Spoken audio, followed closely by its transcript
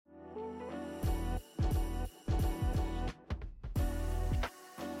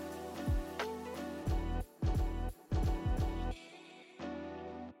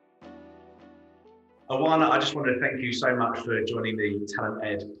Awana, I just want to thank you so much for joining the Talent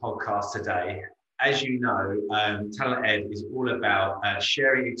Ed podcast today. As you know, Talent Ed is all about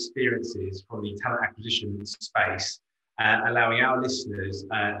sharing experiences from the talent acquisition space, allowing our listeners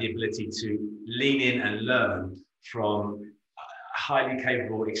the ability to lean in and learn from highly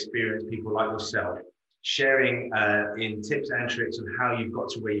capable, experienced people like yourself, sharing in tips and tricks on how you've got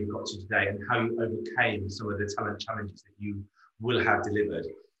to where you've got to today and how you overcame some of the talent challenges that you will have delivered.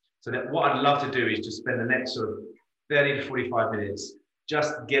 So that what I'd love to do is just spend the next sort of 30 to 45 minutes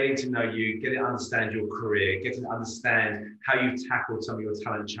just getting to know you, getting to understand your career, getting to understand how you tackled some of your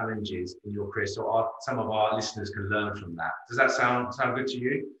talent challenges in your career, so some of our listeners can learn from that. Does that sound good to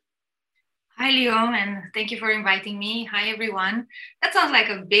you? Hi, Leo, and thank you for inviting me. Hi, everyone. That sounds like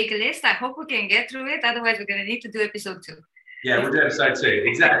a big list. I hope we can get through it. Otherwise, we're going to need to do episode 2. Yeah, we'll do episode 2.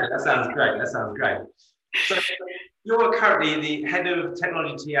 Exactly. That sounds great. So you're currently the head of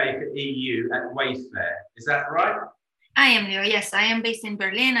technology TA for EU at Wayfair. Is that right? I am, Leo. Yes, I am based in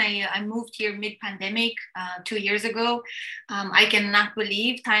Berlin. I moved here mid-pandemic 2 years ago. I cannot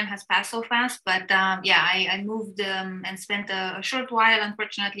believe time has passed so fast, but I moved and spent a short while,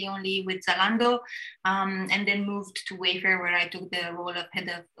 unfortunately, only with Zalando, and then moved to Wayfair, where I took the role of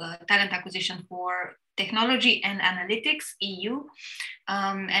head of talent acquisition for technology and analytics EU,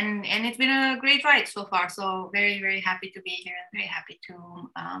 and it's been a great ride so far. So very happy to be here and very happy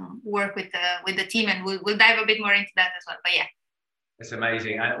to work with the team, and we'll dive a bit more into that as well. But yeah, it's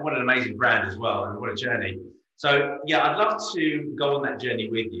amazing, and what an amazing brand as well, and what a journey. So yeah, I'd love to go on that journey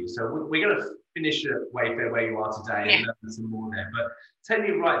with you. So we're going to finish at Wayfair where you are today and learn some more there. But take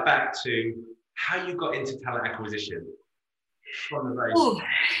me right back to how you got into talent acquisition from the very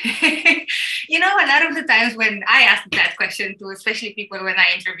start. You know, a lot of the times when I ask that question to especially people when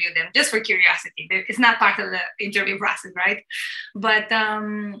I interview them, just for curiosity, it's not part of the interview process, right? But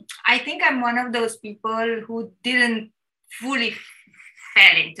I think I'm one of those people who didn't fully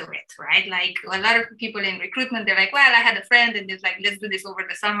fell into it, right? Like a lot of people in recruitment, they're like, well, I had a friend and it's like, let's do this over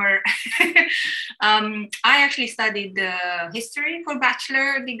the summer. I actually studied history for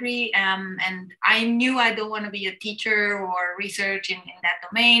bachelor degree, and I knew I don't want to be a teacher or research in that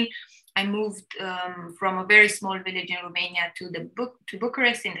domain. I moved from a very small village in Romania to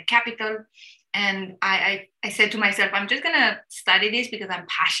Bucharest, in the capital. And I said to myself, I'm just going to study this because I'm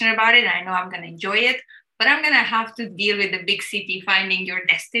passionate about it. And I know I'm going to enjoy it, but I'm going to have to deal with the big city, finding your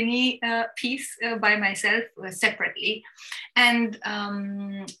destiny piece by myself separately. And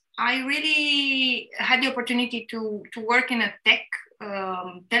I really had the opportunity to work in a tech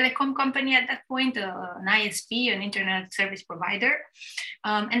telecom company at that point, an ISP, an internet service provider.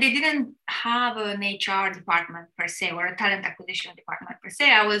 And they didn't have an HR department per se, or a talent acquisition department per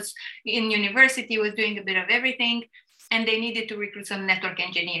se. I was in university, was doing a bit of everything, and they needed to recruit some network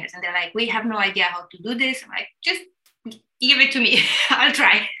engineers. And they're like, we have no idea how to do this. I'm like, just give it to me, I'll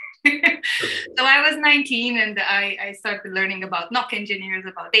try. So I was 19 and I started learning about NOC engineers,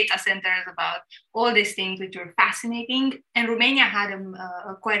 about data centers, about all these things which were fascinating. And Romania had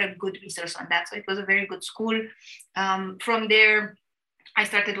quite a good resource on that. So it was a very good school. From there, I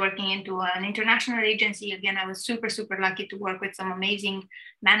started working into an international agency. Again, I was super lucky to work with some amazing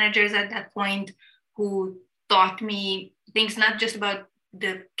managers at that point who taught me things not just about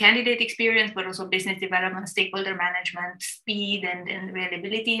the candidate experience, but also business development, stakeholder management, speed, and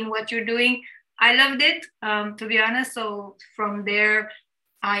reliability in what you're doing. I loved it, to be honest. So from there,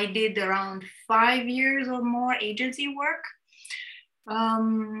 I did around 5 years or more agency work.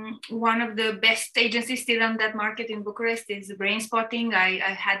 One of the best agencies still on that market in Bucharest is BrainSpotting. I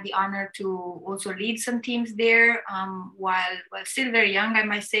had the honor to also lead some teams there, while still very young, I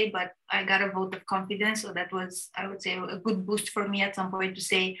might say, but I got a vote of confidence. So that was, I would say, a good boost for me at some point to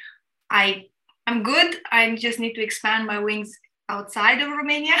say, I'm good. I just need to expand my wings outside of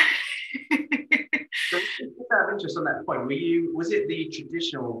Romania. So just out of interest on that point, was it the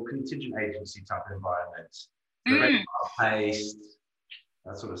traditional contingent agency type of environment? So very fast-paced,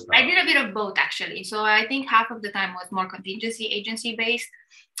 that sort of stuff? I did a bit of both, actually. So I think half of the time was more contingency agency based.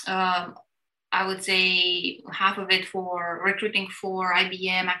 I would say half of it for recruiting for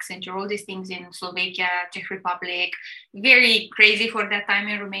IBM, Accenture, all these things in Slovakia, Czech Republic, very crazy for that time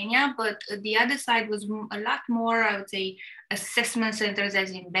in Romania. But the other side was a lot more, I would say, assessment centers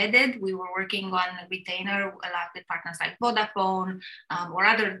as embedded. We were working on retainer a lot with partners like Vodafone or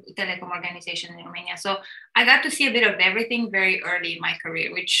other telecom organizations in Romania. So I got to see a bit of everything very early in my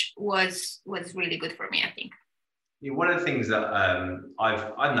career, which was really good for me, I think. One of the things that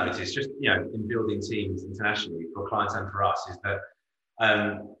I've noticed, just in building teams internationally for clients and for us, is that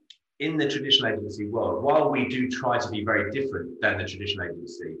in the traditional agency world, while we do try to be very different than the traditional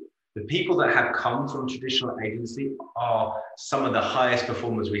agency, the people that have come from traditional agency are some of the highest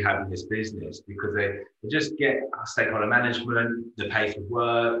performers we have in this business, because they just get stakeholder management, the pace of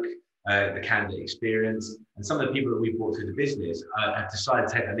work, the candidate experience, and some of the people that we've brought through the business have decided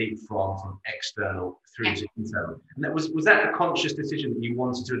to take a leap from external through to internal. And that was that a conscious decision that you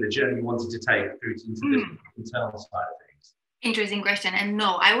wanted to, the journey you wanted to take through into the internal side of things? Interesting question. And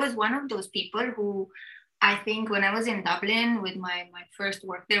no, I was one of those people who, I think when I was in Dublin with my first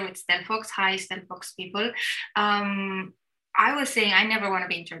work there with Stelfox, hi Stelfox people, I was saying I never want to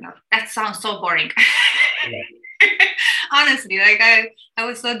be internal. That sounds so boring. Yeah. Honestly, like I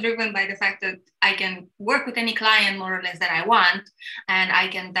was so driven by the fact that I can work with any client more or less that I want, and I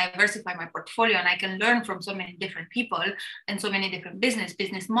can diversify my portfolio, and I can learn from so many different people and so many different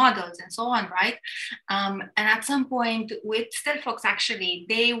business models and so on, right? And at some point with Stelfox, actually,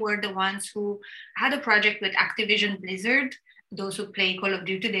 they were the ones who had a project with Activision Blizzard. Those who play Call of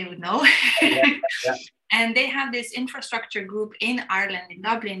Duty, they would know. Yeah. And they have this infrastructure group in Ireland, in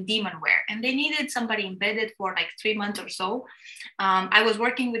Dublin, Demonware, and they needed somebody embedded for like 3 months or so. I was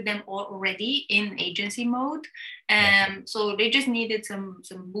working with them already in agency mode, and so they just needed some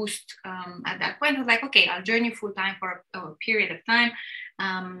boost at that point. I was like, okay, I'll join you full time for a period of time,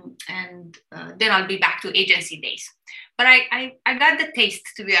 and then I'll be back to agency days. But I got the taste,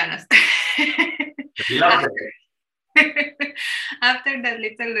 to be honest. You loved it. After that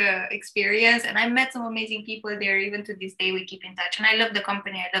little experience, and I met some amazing people there. Even to this day we keep in touch, and I love the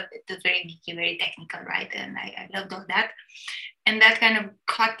company. I love it. It was very geeky, very technical, right? And I loved all that, and that kind of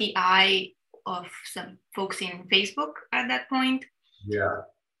caught the eye of some folks in Facebook at that point. Yeah.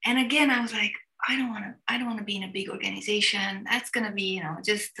 And again, I was like, I don't want to be in a big organization. That's gonna be,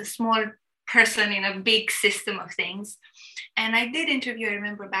 just a small person in a big system of things. And I did interview, I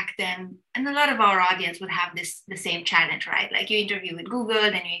remember back then, and a lot of our audience would have the same challenge, right? Like you interview with Google,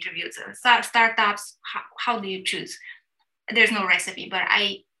 then you interview with startups. How do you choose? There's no recipe, but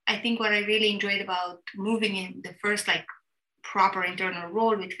I think what I really enjoyed about moving in the first like proper internal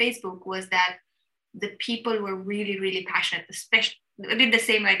role with Facebook was that the people were really, really passionate, especially a bit the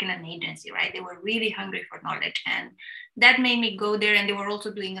same like in an agency, right? They were really hungry for knowledge, and that made me go there. And they were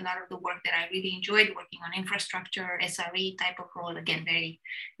also doing a lot of the work that I really enjoyed, working on infrastructure, SRE type of role, again, very,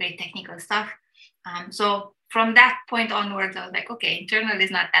 very technical stuff. So from that point onwards, I was like, okay, internal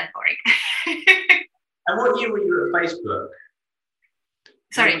is not that boring. And what year were you at Facebook?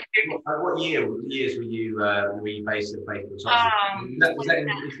 Sorry. What years were you based at Facebook? Was that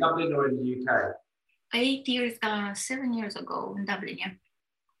in Dublin or in the UK? 7 years ago in Dublin, yeah.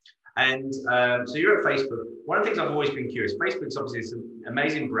 And so you're at Facebook. One of the things I've always been curious, Facebook's obviously an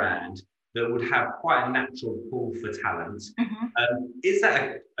amazing brand that would have quite a natural pull for talent. Mm-hmm. Is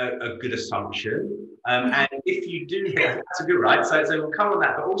that a good assumption? And if you do, that's a good, right? So we'll come on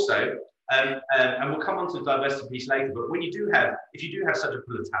that, but also, and we'll come on to the diversity piece later, but if you do have such a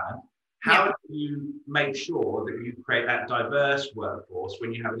pool of talent, how do you make sure that you create that diverse workforce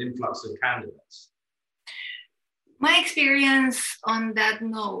when you have an influx of candidates? My experience on that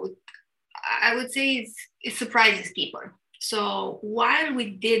note, I would say it surprises people. So while we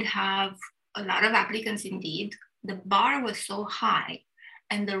did have a lot of applicants indeed, the bar was so high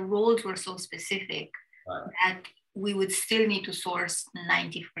and the roles were so specific that we would still need to source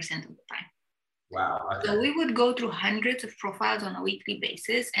 90% of the time. Wow. Okay. So we would go through hundreds of profiles on a weekly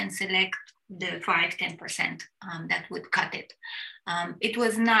basis and select the 5-10% that would cut it. It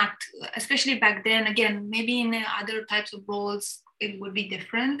was not, especially back then, again, maybe in other types of roles, it would be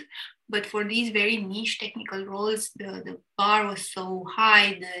different. But for these very niche technical roles, the bar was so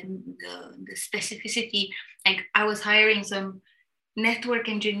high, the specificity. Like I was hiring some network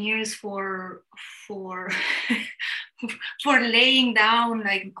engineers for laying down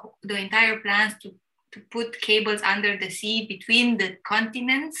like the entire plans to put cables under the sea between the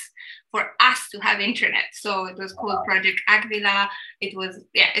continents for us to have internet. So it was called Project Aquila. It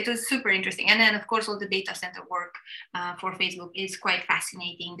was super interesting. And then of course, all the data center work for Facebook is quite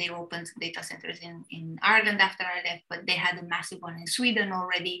fascinating. They opened some data centers in Ireland after I left, but they had a massive one in Sweden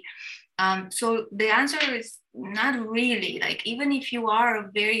already. So the answer is not really. Like, even if you are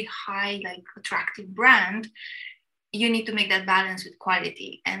a very high, like attractive brand, you need to make that balance with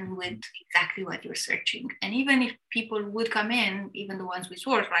quality and with exactly what you're searching. And even if people would come in, even the ones we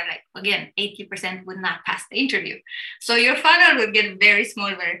source, right? Like again, 80% would not pass the interview. So your funnel would get very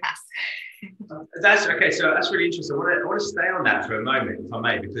small very fast. That's okay. So that's really interesting. I want to stay on that for a moment, if I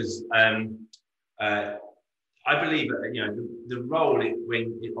may, because I believe that the role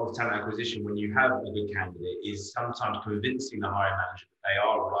of talent acquisition when you have a good candidate is sometimes convincing the hiring manager that they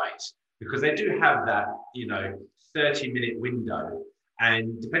are right, because they do have that 30-minute window,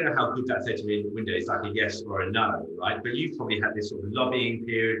 And depending on how good that 30-minute window is, like a yes or a no, right? But you've probably had this sort of lobbying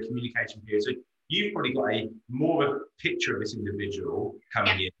period, communication period. So you've probably got a more of a picture of this individual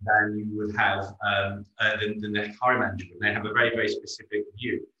coming in than you would have than the hiring manager. They have a very, very specific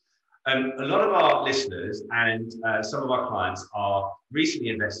view. A lot of our listeners and some of our clients are recently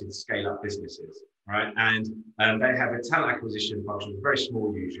invested scale-up businesses, right? And they have a talent acquisition function, very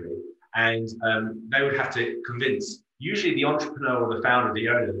small usually, and they would have to convince usually the entrepreneur or the founder, the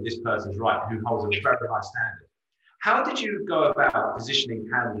owner, that this person's right, who holds a very high standard. How did you go about positioning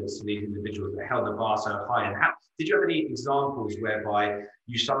candidates to these individuals that held the bar so high? And did you have any examples whereby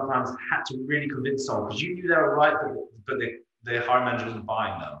you sometimes had to really convince someone because you knew they were right, but the hiring manager wasn't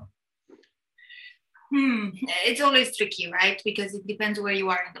buying them? It's always tricky, right? Because it depends where you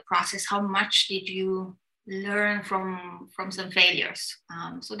are in the process. How much did you learn from some failures?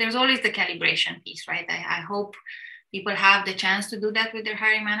 So there's always the calibration piece, right? I hope people have the chance to do that with their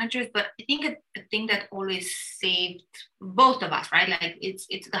hiring managers, but I think a thing that always saved both of us, right? Like it's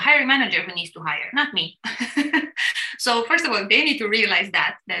the hiring manager who needs to hire, not me. So first of all, they need to realize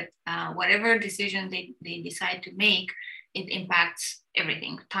that whatever decision they decide to make, it impacts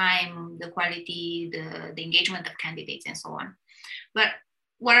everything: time, the quality, the engagement of candidates, and so on. But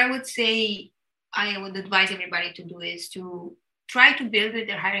what I would say I would advise everybody to do is to try to build with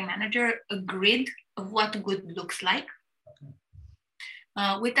their hiring manager a grid of what good looks like,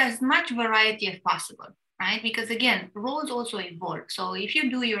 with as much variety as possible, right? Because again, roles also evolve. So if you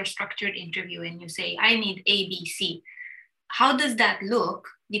do your structured interview and you say, I need A, B, C, how does that look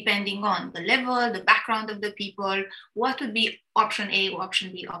depending on the level, the background of the people? What would be option A,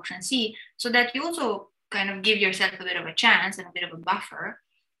 option B, option C, so that you also kind of give yourself a bit of a chance and a bit of a buffer.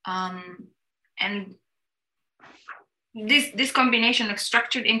 And this combination of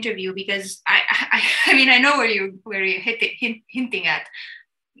structured interview, because I mean, I know where you're hinting at.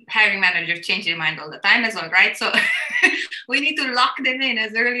 Hiring managers change their mind all the time as well, right? So we need to lock them in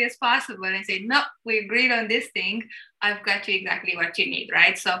as early as possible and say, no, we agreed on this thing. I've got you exactly what you need,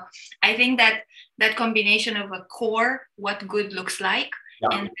 right? So I think that combination of a core, what good looks like,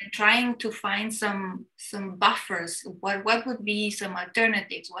 and trying to find some buffers. What would be some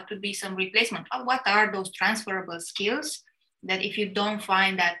alternatives? What would be some replacement? What are those transferable skills that if you don't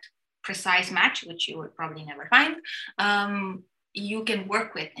find that precise match, which you will probably never find, you can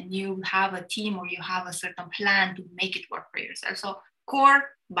work with, and you have a team or you have a certain plan to make it work for yourself. So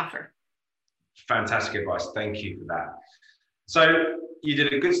core, buffer. Fantastic advice. Thank you for that. So you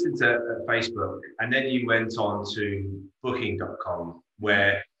did a good stint at Facebook, and then you went on to Booking.com,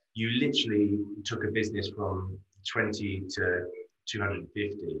 where you literally took a business from 20 to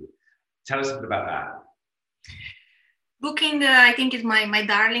 250. Tell us a bit about that. Booking, I think, is my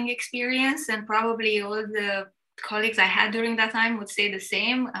darling experience, and probably all the colleagues I had during that time would say the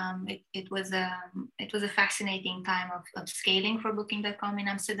same. It was a fascinating time of scaling for Booking.com in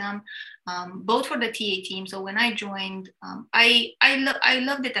Amsterdam, both for the TA team. So when I joined, I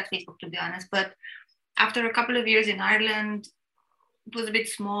loved it at Facebook, to be honest. But after a couple of years in Ireland, it was a bit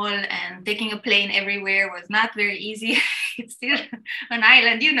small, and taking a plane everywhere was not very easy. It's still an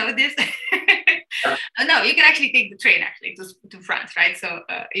island, you know this. No, you can actually take the train actually to France, right? So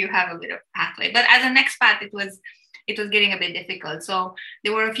you have a bit of pathway. But as an expat, it was getting a bit difficult. So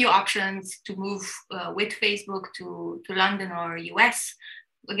there were a few options to move with Facebook to London or US.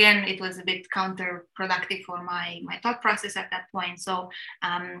 Again, it was a bit counterproductive for my thought process at that point. So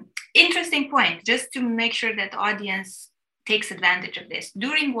interesting point, just to make sure that the audience takes advantage of this.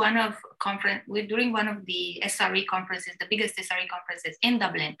 During one of the SRE conferences, the biggest SRE conferences in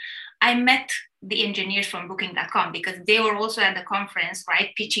Dublin, I met the engineers from Booking.com because they were also at the conference, right,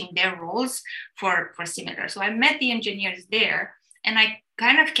 pitching their roles for similar. So I met the engineers there, and I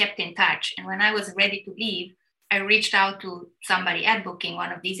kind of kept in touch. And when I was ready to leave, I reached out to somebody at Booking,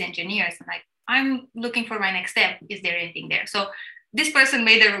 one of these engineers, and like, I'm looking for my next step. Is there anything there? So this person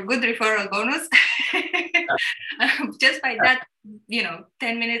made a good referral bonus just by that,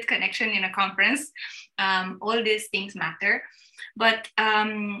 10-minute connection in a conference. All these things matter. But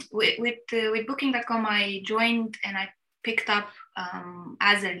with Booking.com, I joined and I picked up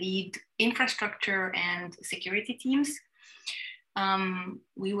as a lead infrastructure and security teams.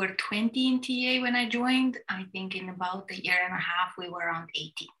 We were 20 in TA when I joined. I think in about a year and a half, we were around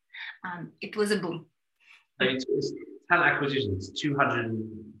 80. It was a boom. Talent acquisitions,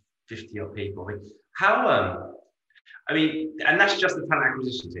 250 odd people. And that's just the talent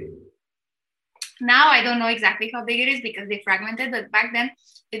acquisition team. Now I don't know exactly how big it is because they fragmented, but back then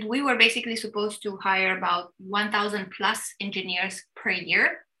we were basically supposed to hire about 1,000 plus engineers per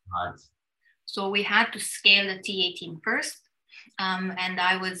year. Right. So we had to scale the TA team first. And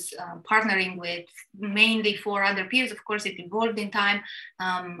I was partnering with mainly 4 other peers. Of course, it evolved in time.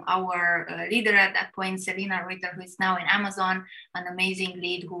 Our leader at that point, Selena Reuter, who is now in Amazon, an amazing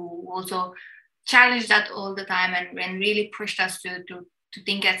lead who also challenged that all the time and really pushed us to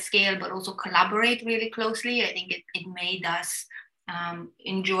think at scale, but also collaborate really closely. I think it made us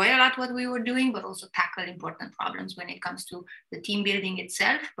enjoy a lot what we were doing, but also tackle important problems when it comes to the team building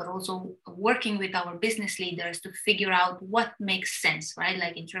itself, but also working with our business leaders to figure out what makes sense, right?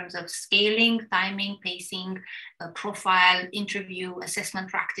 Like in terms of scaling, timing, pacing, profile, interview, assessment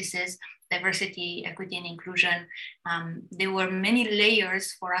practices, diversity, equity, and inclusion. There were many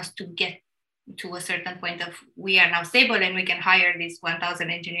layers for us to get to a certain point of we are now stable and we can hire these 1,000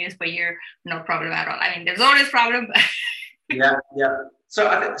 engineers per year, no problem at all. I mean, there's always problem, but yeah.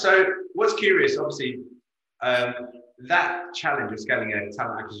 So what's curious, obviously, that challenge of scaling a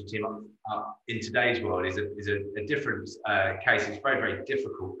talent acquisition team up in today's world is a different case. It's very, very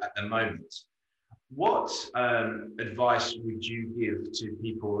difficult at the moment. What advice would you give to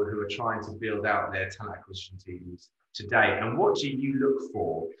people who are trying to build out their talent acquisition teams today? And what do you look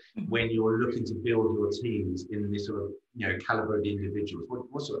for when you're looking to build your teams in this sort of, caliber of individuals?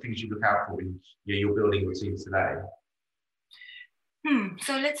 What sort of things you look out for when you're building your teams today?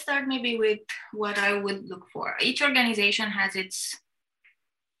 So let's start maybe with what I would look for. Each organization has its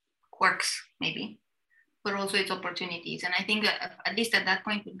quirks, maybe, but also its opportunities. And I think at least at that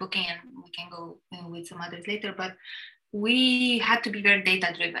point with Booking, and we can go with some others later, but we had to be very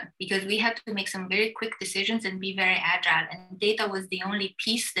data driven because we had to make some very quick decisions and be very agile. And data was the only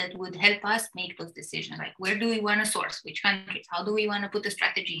piece that would help us make those decisions. Like, where do we want to source? Which countries? How do we want to put the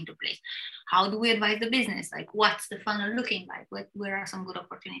strategy into place? How do we advise the business? Like, what's the funnel looking like? Where are some good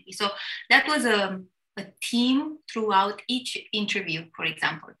opportunities? So that was a team throughout each interview, for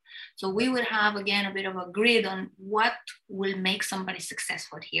example. So we would have, again, a bit of a grid on what will make somebody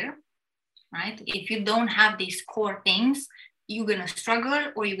successful here. Right? If you don't have these core things, you're going to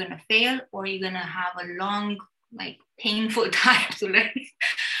struggle or you're going to fail or you're going to have a long, painful time to learn.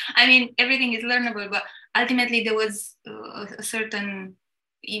 I mean, everything is learnable, but ultimately there was a certain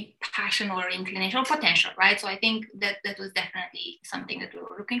passion or inclination or potential, right? So I think that was definitely something that we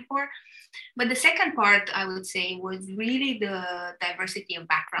were looking for. But the second part, I would say, was really the diversity of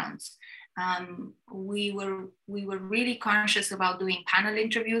backgrounds. We were really conscious about doing panel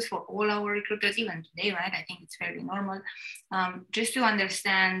interviews for all our recruiters, even today, right? I think it's fairly normal, just to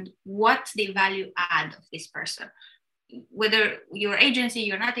understand what's the value add of this person. Whether your agency,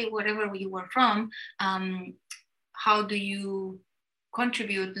 you're not, whatever you were from, how do you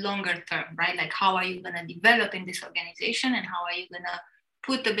contribute longer term, right? Like, how are you going to develop in this organization and how are you going to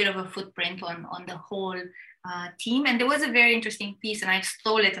put a bit of a footprint on the whole team. And there was a very interesting piece, and I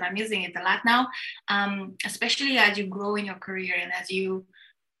stole it and I'm using it a lot now, especially as you grow in your career and as you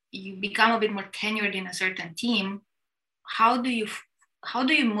become a bit more tenured in a certain team. How do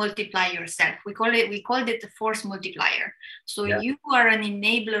you multiply yourself? We called it the force multiplier. So you are an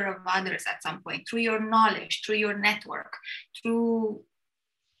enabler of others at some point through your knowledge, through your network, through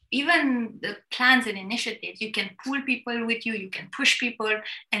even the plans and initiatives. You can pull people with you, you can push people,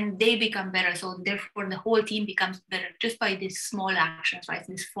 and they become better. So therefore, the whole team becomes better just by these small actions, right?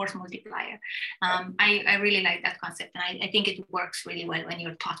 This force multiplier. I really like that concept, and I think it works really well when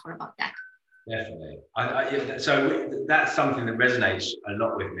you're thoughtful about that. Definitely. So that's something that resonates a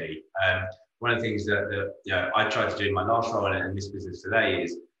lot with me. One of the things that I tried to do in my last role and in this business today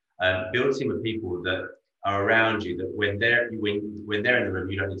is build a team of people that are around you, that when they're in the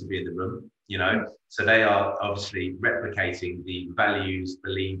room, you don't need to be in the room, So they are obviously replicating the values,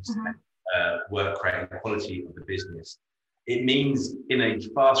 beliefs, and work rate and quality of the business. It means in a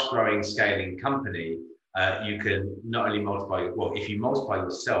fast-growing, scaling company, you can not only multiply, if you multiply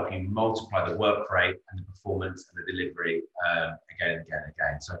yourself, you multiply the work rate and the performance and the delivery again.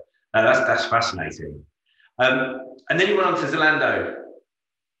 So that's fascinating. And then you went on to Zalando.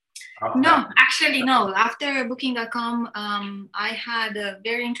 Actually, no. After Booking.com, I had a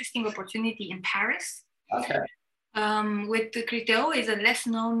very interesting opportunity in Paris. Okay. With the Criteo is a less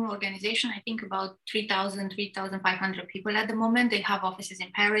known organization. I think about 3,500 people at the moment. They have offices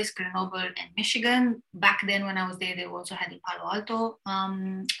in Paris, Grenoble, and Michigan. Back then, when I was there, they also had in Palo Alto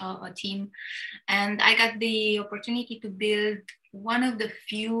a team. And I got the opportunity to build one of the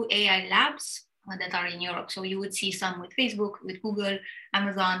few AI labs that are in Europe. So you would see some with Facebook, with Google,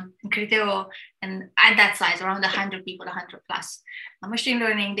 Amazon, and Criteo, and at that size, around 100 people, 100 plus. Machine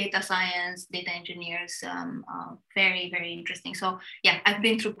learning, data science, data engineers, very, very interesting. So yeah, I've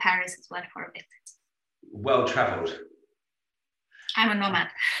been through Paris as well for a bit. Well traveled. I'm a nomad.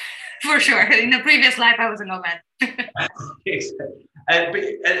 For sure. In the previous life, I was a nomad.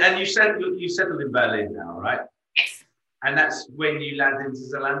 And you settled in Berlin now, right? Yes. And that's when you landed into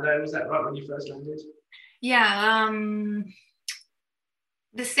Zalando. Was that right when you first landed? Yeah.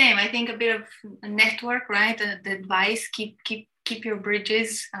 The same. I think a bit of a network, right? The advice: keep your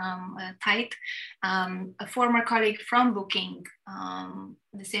bridges tight. A former colleague from Booking,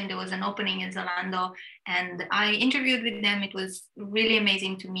 the same. There was an opening in Zalando, and I interviewed with them. It was really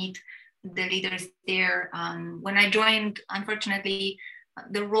amazing to meet the leaders there. When I joined, unfortunately,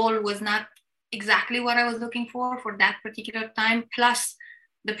 the role was not exactly what I was looking for that particular time. Plus,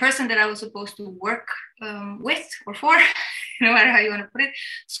 the person that I was supposed to work with or for, no matter how you want to put it,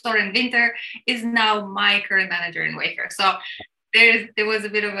 Soren Winter, is now my current manager in Wayfair. So there was a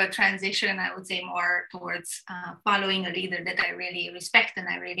bit of a transition, I would say, more towards following a leader that I really respect and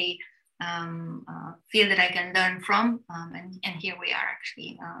I really feel that I can learn from. And here we are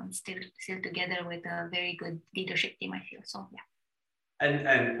actually still together with a very good leadership team, I feel. So, yeah.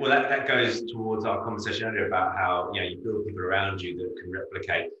 And well, that goes towards our conversation earlier about how you build people around you that can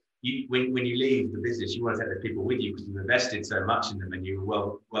replicate. When you leave the business, you want to take the people with you because you've invested so much in them and you're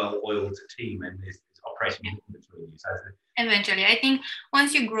well-oiled team and it's operating between you. So eventually, I think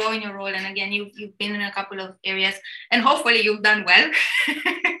once you grow in your role, and again, you've been in a couple of areas, and hopefully you've done well.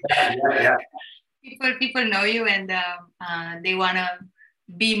 Yeah. People know you, and they want to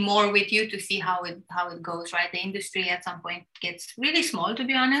be more with you to see how it goes, right? The industry at some point gets really small, to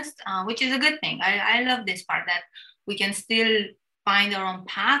be honest, which is a good thing. I love this part that we can still find our own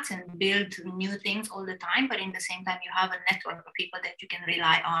paths and build new things all the time, but in the same time you have a network of people that you can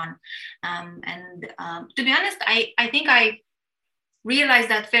rely on. To be honest, I think I realized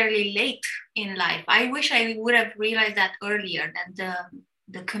that fairly late in life. I wish I would have realized that earlier, that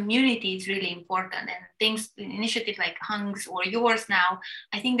the community is really important, and initiatives like Hung's or yours now,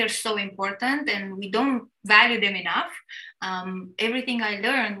 I think they're so important and we don't value them enough. Everything I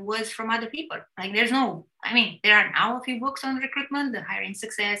learned was from other people. Like there are now a few books on recruitment, the Hiring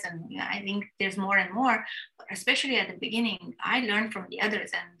Success, and I think there's more and more, but especially at the beginning, I learned from the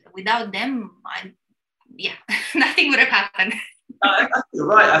others, and without them, nothing would have happened. You're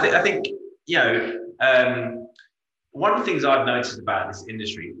right. I think one of the things I've noticed about this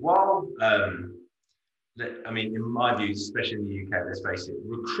industry, while in my view, especially in the UK, let's face it,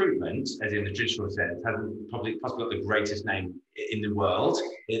 recruitment, as in the traditional sense, hasn't possibly got the greatest name in the world,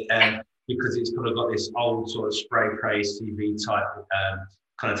 because it's kind of got this old sort of spray praise CV type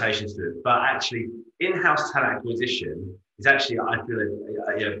connotations to it. But actually, in-house talent acquisition is actually, I feel,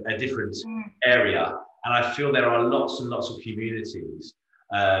 a different area, and I feel there are lots and lots of communities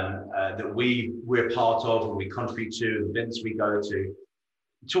that we're part of and we contribute to, events we go to.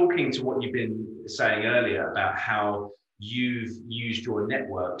 Talking to what you've been saying earlier about how you've used your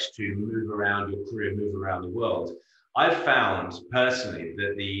networks to move around your career, move around the world, I've found personally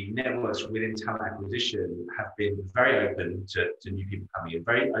that the networks within talent acquisition have been very open to new people coming in,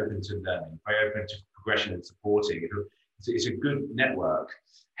 very open to learning, very open to progression and supporting. It's a good network.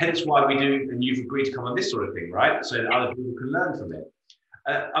 Hence why we do, and you've agreed to come on this sort of thing, right? So that other people can learn from it.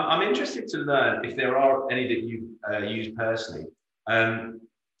 I'm interested to learn if there are any that you use personally.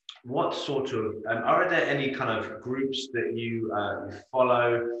 What sort of, are there any kind of groups that you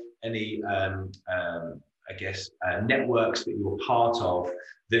follow, any, networks that you're part of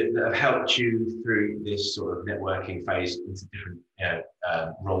that have helped you through this sort of networking phase into different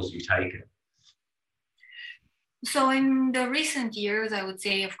roles you've taken? So in the recent years, I would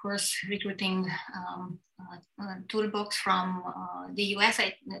say, of course, recruiting toolbox from the US,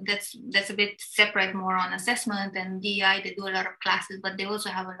 that's a bit separate, more on assessment, and DEI, they do a lot of classes, but they also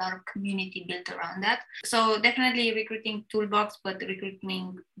have a lot of community built around that. So definitely recruiting toolbox, but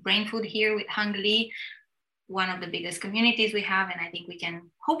recruiting brain food here with Hung Lee, one of the biggest communities we have, and I think we can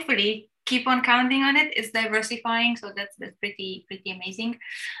hopefully keep on counting on it. It's diversifying, so that's pretty amazing.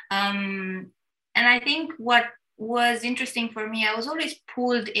 And I think what was interesting for me, I was always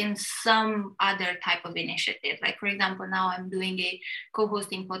pulled in some other type of initiative. Like, for example, now I'm doing a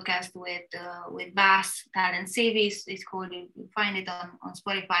co-hosting podcast with Bass Talent Savvies. It's called, you find it on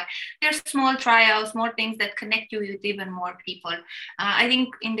Spotify. There's small trials, small things that connect you with even more people. I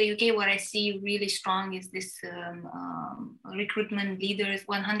think in the UK, what I see really strong is this recruitment leaders,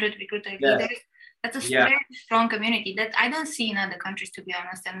 100 recruiter leaders. That's a very strong community that I don't see in other countries, to be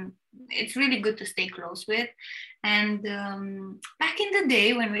honest. And it's really good to stay close with. And back in the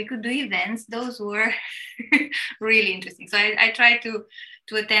day when we could do events, those were really interesting. So I try to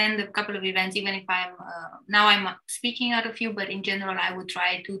attend a couple of events, even if now I'm speaking at a few, but in general, I would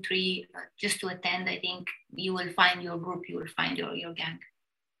try 2-3 just to attend. I think you will find your group, you will find your gang.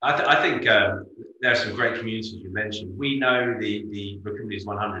 I think there are some great communities you mentioned. We know the Recruitment Leaders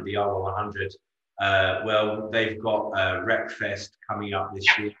 100, the RWA 100. Well, they've got RecFest coming up this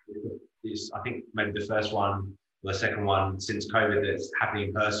year. It's, I think, maybe the first one or the second one since COVID that's happening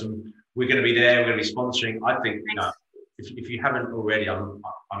in person. We're going to be there. We're going to be sponsoring. I think, you know, if you haven't already, I'm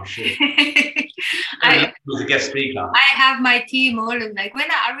sure. I was a guest speaker. I have my team all like, when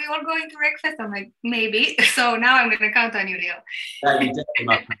are we all going to RecFest? I'm like, maybe. So now I'm going to count on you, Leo. Yeah, you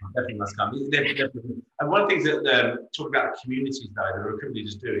definitely must come. Definitely. And one of the things that talk about communities though, the Recruitment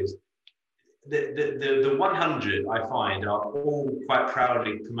Leaders do is the 100 I find are all quite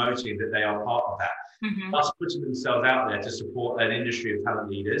proudly promoting that they are part of that. Plus putting themselves out there to support an industry of talent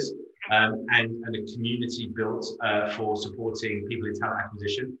leaders and a community built for supporting people in talent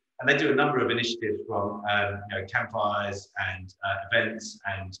acquisition. And they do a number of initiatives from campfires and events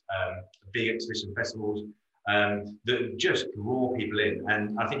and big exhibition festivals that just draw people in.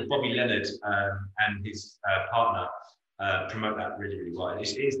 And I think Bobby Leonard and his partner promote that really, really well.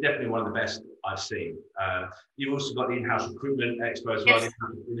 It's definitely one of the best I've seen. You've also got the in-house recruitment expo as well. Yes.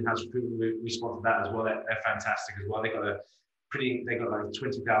 In-house recruitment, we sponsor that as well. They're fantastic as well. They got like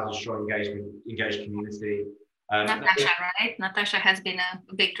 20,000 strong engaged community. Natasha, right? Natasha has been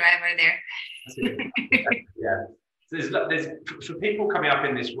a big driver there. Yeah. So there's for people coming up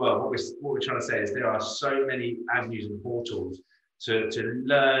in this world, what we're trying to say is there are so many avenues and portals to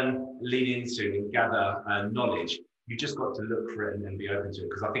learn, lean into, and gather knowledge. You just got to look for it and be open to it,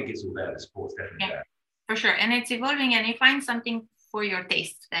 because I think it's all there. The support's definitely there. For sure. And it's evolving, and you find something for your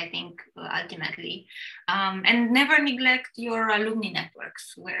taste, I think, ultimately. And never neglect your alumni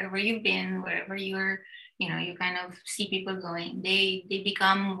networks, wherever you've been, wherever you're, you kind of see people going. They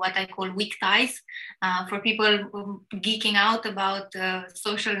become what I call weak ties. For people geeking out about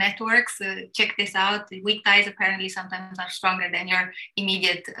social networks, check this out. Weak ties apparently sometimes are stronger than your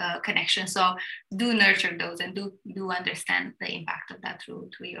immediate connection. So do nurture those and do understand the impact of that through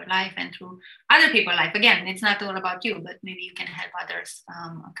your life and through other people's life. Again, it's not all about you, but maybe you can help others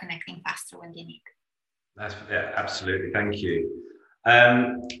connecting faster when they need. Absolutely. Thank you.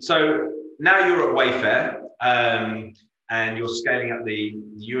 So now you're at Wayfair and you're scaling up the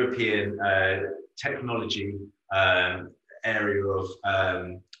European technology area of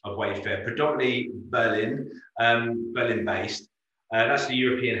Wayfair, predominantly Berlin, Berlin-based. That's the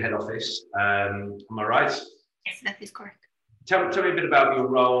European head office. Am I right? Yes, that is correct. Tell me a bit about your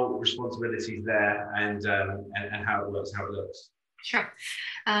role, responsibilities there, and how it works, how it looks. Sure.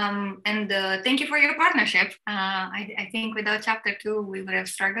 And thank you for your partnership. I think without chapter 2, we would have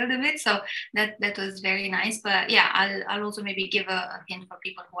struggled a bit. So that was very nice. But yeah, I'll also maybe give a hint for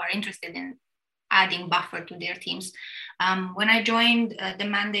people who are interested in adding buffer to their teams. When I joined, the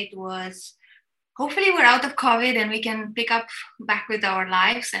mandate was, hopefully we're out of COVID and we can pick up back with our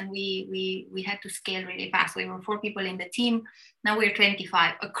lives. And we had to scale really fast. We were 4 people in the team. Now we're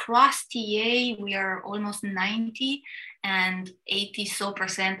 25. Across TA, we are almost 90, and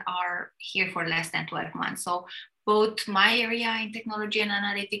 80% are here for less than 12 months. So both my area in technology and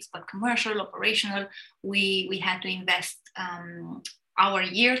analytics, but commercial, operational, we had to invest our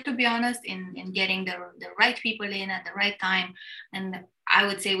year, to be honest, in getting the right people in at the right time. And I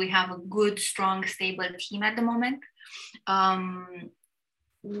would say we have a good, strong, stable team at the moment.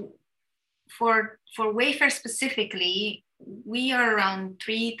 For Wayfair specifically, we are around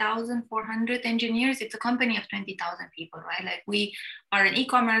 3,400 engineers. It's a company of 20,000 people, right? Like, we are an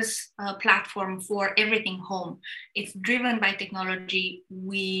e-commerce platform for everything home. It's driven by technology.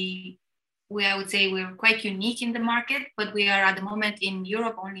 I would say we're quite unique in the market, but we are at the moment in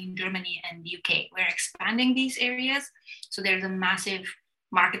Europe, only in Germany and UK. We're expanding these areas. So there's a massive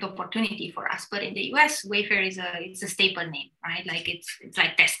market opportunity for us. But in the US, Wayfair it's a staple name, right? Like it's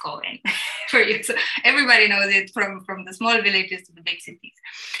like Tesco and for you. So everybody knows it from the small villages to the big cities.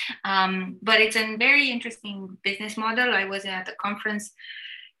 But it's a very interesting business model. I was at a conference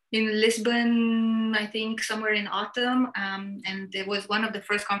in Lisbon, I think somewhere in autumn. And it was one of the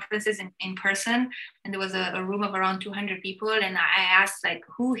first conferences in person. And there was a room of around 200 people. And I asked, like,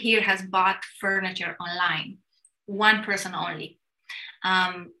 who here has bought furniture online? One person only.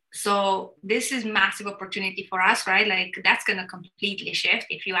 So this is massive opportunity for us, right? Like, that's going to completely shift.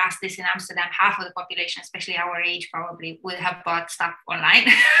 If you ask this in Amsterdam, half of the population, especially our age, probably would have bought stuff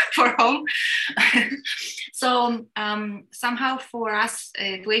online for home. So somehow for us,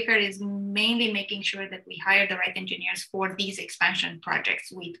 Wayfair is mainly making sure that we hire the right engineers for these expansion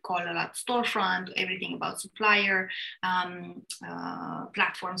projects. We call a lot storefront, everything about supplier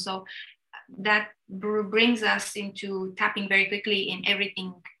platform. So that brings us into tapping very quickly in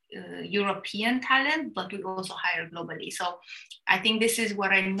everything European talent, but we also hire globally. So I think this is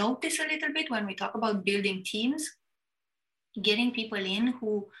what I notice a little bit when we talk about building teams, getting people in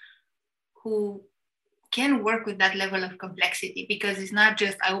who can work with that level of complexity, because it's not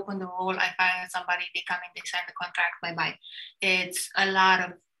just I open the role, I fire somebody, they come in, they sign the contract, bye-bye. It's a lot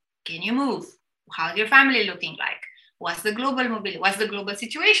of, can you move? How's your family looking like? What's the global mobility? What's the global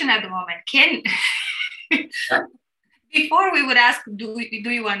situation at the moment? Before we would ask, do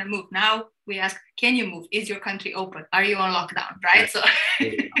you want to move? Now we ask, can you move? Is your country open? Are you on lockdown? Right? So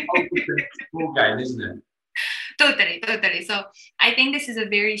full game, isn't it? Totally. So I think this is a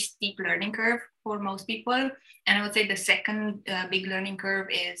very steep learning curve for most people. And I would say the second big learning curve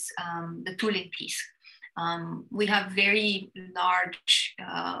is the tooling piece. We have very large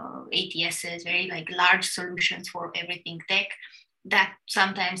ATSs, very like large solutions for everything tech that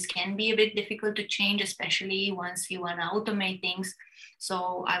sometimes can be a bit difficult to change, especially once you want to automate things.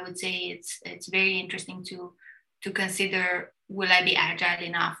 So I would say it's very interesting to consider, will I be agile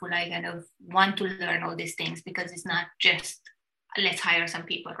enough? Will I kind of want to learn all these things? Because it's not just let's hire some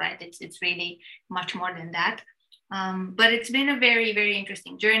people, right? It's really much more than that. But it's been a very, very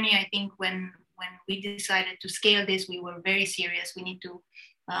interesting journey. I think when we decided to scale this, we were very serious. We need to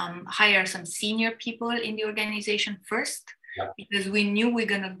hire some senior people in the organization first, because we knew we're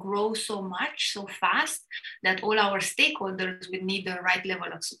going to grow so much, so fast, that all our stakeholders would need the right level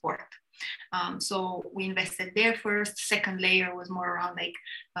of support. So we invested there first. Second layer was more around like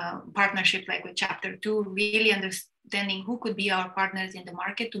partnership, like with Chapter 2, really understanding who could be our partners in the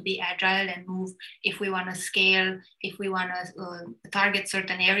market to be agile and move if we want to scale, if we want to target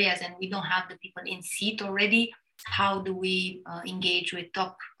certain areas and we don't have the people in seat already. How do we engage with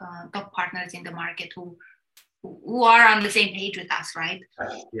top partners in the market who are on the same page with us, right?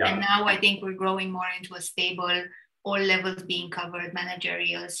 Yeah. And now I think we're growing more into a stable, all levels being covered,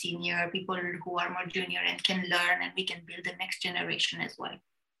 managerial, senior, people who are more junior and can learn, and we can build the next generation as well.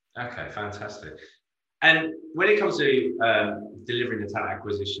 Okay, fantastic. And when it comes to delivering the talent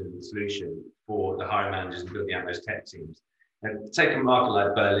acquisition solution for the hiring managers and building out those tech teams, and take a market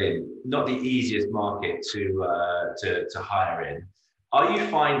like Berlin, not the easiest market to hire in. Are you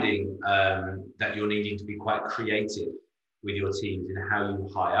finding that you're needing to be quite creative with your teams in how you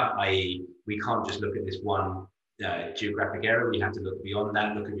hire, i.e. we can't just look at this one geographic area, we have to look beyond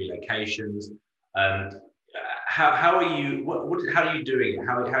that, look at relocations. How are you, how are you doing it?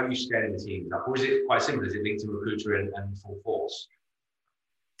 How are you scaling the teams up? Or is it quite similar? Is it LinkedIn Recruiter and Full Force?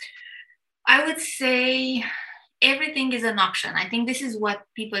 I would say everything is an option. I think this is what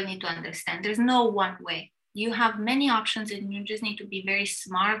people need to understand. There's no one way. You have many options and you just need to be very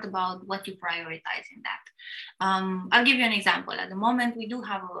smart about what you prioritize in that. I'll give you an example. At the moment, we do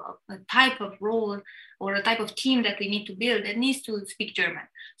have a type of role or a type of team that we need to build that needs to speak German.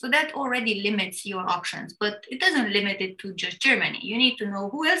 So that already limits your options, but it doesn't limit it to just Germany. You need to know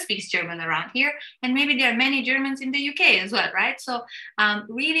who else speaks German around here. And maybe there are many Germans in the UK as well, right? So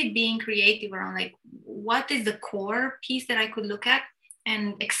really being creative around like, what is the core piece that I could look at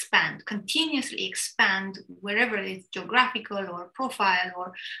and expand, continuously expand wherever it's geographical or profile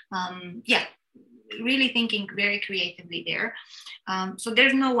or really thinking very creatively there. So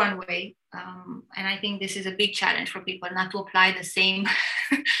there's no one way. And I think this is a big challenge for people not to apply the same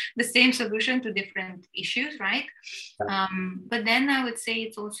the same solution to different issues, right? But then I would say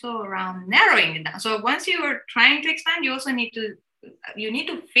it's also around narrowing it down. So once you are trying to expand, you also need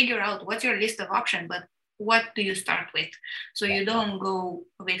to figure out what's your list of options, but what do you start with? So you don't go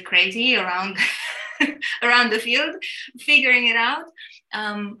a bit crazy around around the field, figuring it out,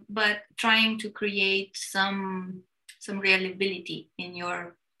 but trying to create some reliability in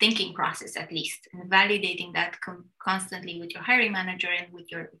your thinking process, at least, and validating that constantly with your hiring manager and with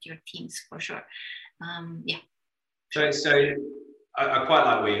your teams for sure. So I quite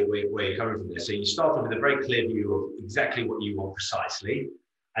like where you're coming from there. So you start off with a very clear view of exactly what you want precisely.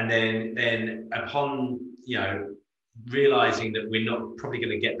 And then upon, realizing that we're not probably going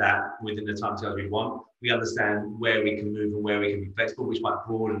to get that within the timescale we want, we understand where we can move and where we can be flexible, which might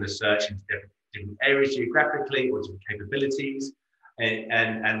broaden the search into different areas geographically or different capabilities.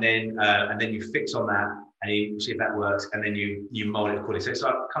 And then you fix on that and you see if that works, and then you mold it accordingly. So it's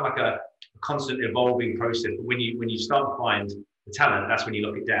kind of like a constant evolving process. But when you start to find the talent, that's when you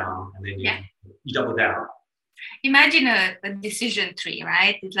lock it down, and then you double down. Imagine a decision tree,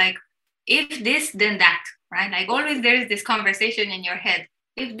 right? It's like, if this, then that, right? Like always there is this conversation in your head.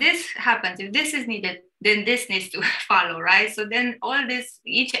 If this happens, if this is needed, then this needs to follow, right? So then all this,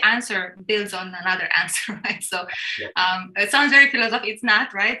 each answer builds on another answer, right? So it sounds very philosophical. It's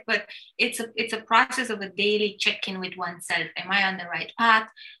not, right? But it's a process of a daily check-in with oneself. Am I on the right path?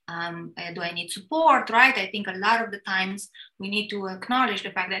 Do I need support, right? I think a lot of the times we need to acknowledge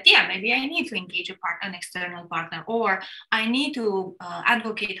the fact that, yeah, maybe I need to engage an external partner, or I need to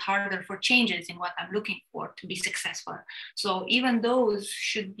advocate harder for changes in what I'm looking for to be successful. So even those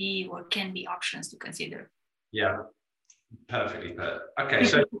should be or can be options to consider. Yeah, perfectly put. Okay,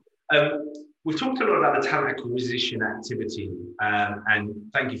 so we've talked a lot about the talent acquisition activity, and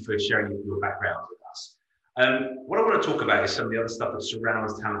thank you for sharing your background with us. What I want to talk about is some of the other stuff that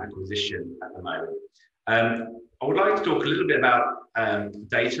surrounds talent acquisition at the moment. I would like to talk a little bit about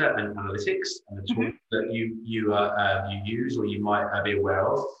data and analytics and the tools that you use or you might be aware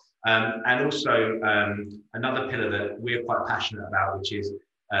of, and also another pillar that we're quite passionate about, which is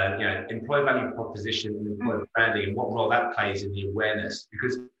employer value proposition and employer branding, and what role that plays in the awareness.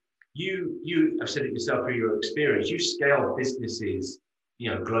 Because you have said it yourself through your experience, you scale businesses,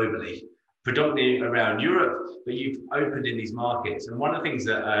 globally, predominantly around Europe, but you've opened in these markets. And one of the things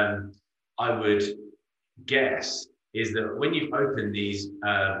that I would guess is that when you've opened these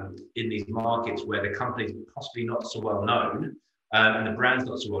in these markets where the company is possibly not so well known and the brand's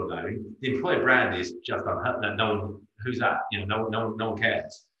not so well known, the employer brand is just unheard. No one, who's that? No one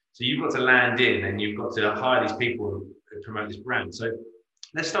cares. So you've got to land in and you've got to hire these people and promote this brand. So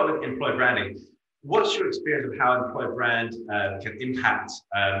let's start with employer branding. What's your experience of how employer brand can impact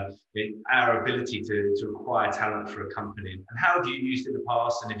our ability to acquire talent for a company? And how have you used it in the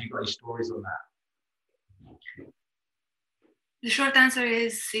past? And have you got any stories on that? The short answer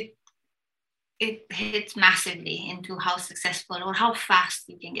is it hits massively into how successful or how fast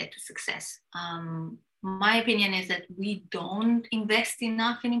you can get to success. My opinion is that we don't invest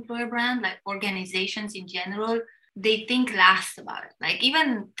enough in employer brand, like organizations in general. They think last about it. Like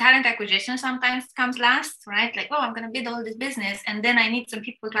even talent acquisition sometimes comes last, right? Like, oh, I'm going to build all this business and then I need some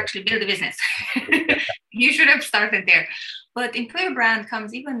people to actually build the business. You should have started there. But employer brand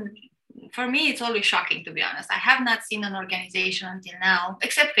comes even, for me, it's always shocking, to be honest. I have not seen an organization until now,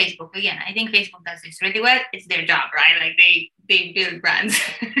 except Facebook. Again, I think Facebook does this really well. It's their job, right? Like they build brands.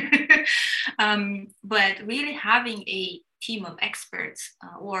 But really having a team of experts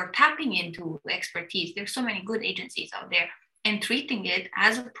or tapping into expertise. There's so many good agencies out there, and treating it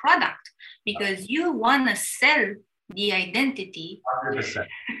as a product because you want to sell the identity. 100%.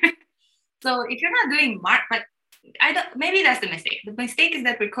 So if you're not doing but maybe that's the mistake. The mistake is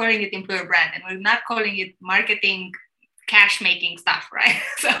that we're calling it employer brand and we're not calling it marketing, cash making stuff, right?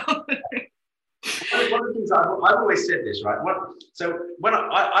 So one of the things I've always said this, right? So when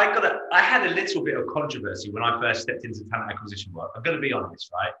I had a little bit of controversy when I first stepped into talent acquisition work. I'm going to be honest,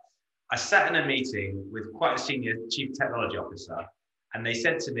 right? I sat in a meeting with quite a senior chief technology officer, and they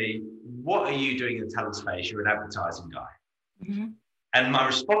said to me, "What are you doing in the talent space? You're an advertising guy." Mm-hmm. And my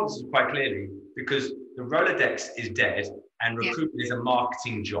response was quite clearly, because the Rolodex is dead, and recruitment is a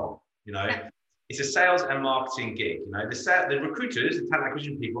marketing job. It's a sales and marketing gig. The recruiters, the talent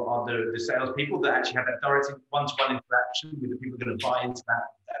acquisition people, are the sales people that actually have that direct one-to-one interaction with the people going to buy into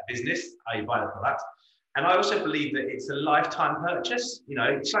that business, how you buy the product. And I also believe that it's a lifetime purchase.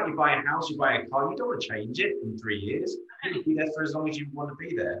 It's like you buy a house, you buy a car, you don't want to change it in 3 years. You'll be there for as long as you want to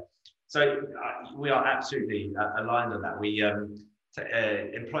be there. So we are absolutely aligned on that.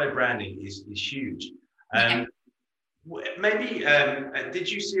 Employer branding is huge. Maybe did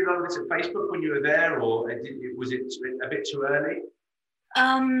you see a lot of this at Facebook when you were there, or was it a bit too early?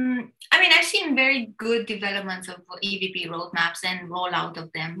 I've seen very good developments of EVP roadmaps and rollout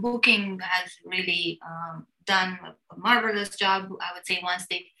of them. Booking has really done a marvelous job. I would say once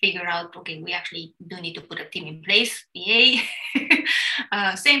they figure out, okay, we actually do need to put a team in place, yay.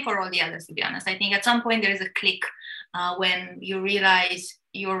 Same for all the others, to be honest. I think at some point there is a click when you realize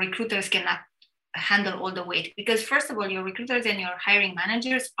your recruiters cannot handle all the weight, because first of all, your recruiters and your hiring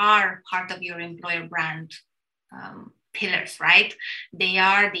managers are part of your employer brand pillars, right? They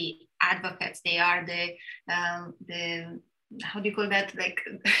are the advocates. They are the how do you call that? Like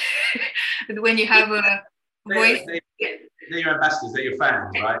when you have a voice. They're your ambassadors. They're your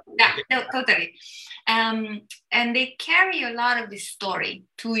fans, right? Yeah, no, totally. And they carry a lot of this story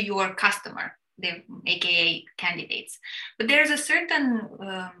to your customer, the AKA candidates. But there's a certain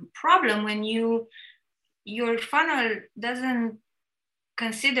problem when your funnel doesn't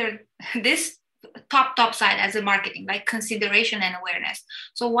consider this top side as a marketing, like consideration and awareness.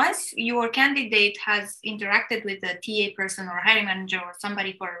 So once your candidate has interacted with a TA person or a hiring manager or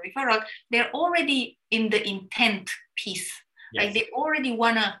somebody for a referral, they're already in the intent piece. Yes. Like they already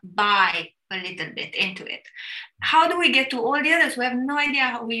want to buy a little bit into it. How do we get to all the others who have no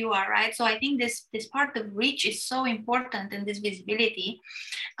idea who you are, right? So I think this part of reach is so important, and this visibility.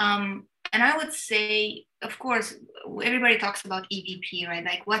 And I would say, of course, everybody talks about EVP, right?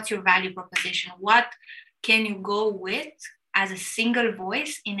 Like, what's your value proposition? What can you go with as a single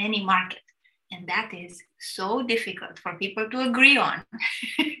voice in any market? And that is so difficult for people to agree on.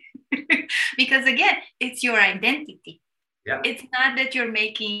 Because again, it's your identity. Yeah. It's not that you're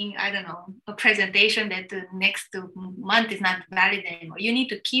making, I don't know, a presentation that the next month is not valid anymore. You need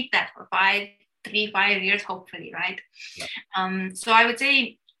to keep that for 5 years, hopefully, right? Yeah. So I would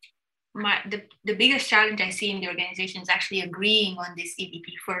say the biggest challenge I see in the organization is actually agreeing on this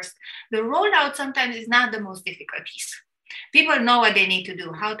EVP first. The rollout sometimes is not the most difficult piece. People know what they need to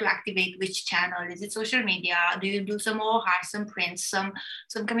do, how to activate which channel. Is it social media? Do you do some OHR, some prints, some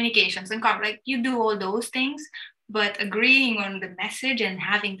communications, like you do all those things, but agreeing on the message and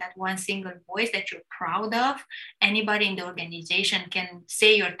having that one single voice that you're proud of. Anybody in the organization can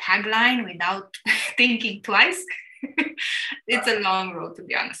say your tagline without thinking twice. It's a long road, to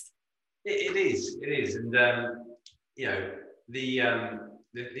be honest. It is, and you know, the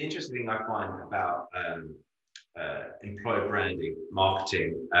interesting thing I find about employer branding,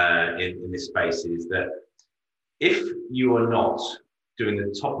 marketing in this space is that if you are not doing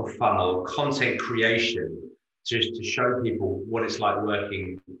the top of funnel content creation to show people what it's like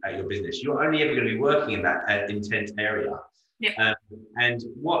working at your business, you're only ever going to be working in that intense area. Yeah. And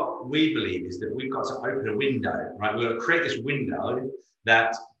what we believe is that we've got to open a window, right? We're going to create this window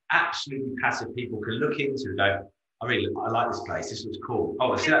that absolutely passive people can look into and go, I like this place. This looks cool.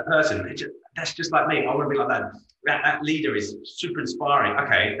 Oh, I see that person. That's just like me. I want to be like that. That leader is super inspiring.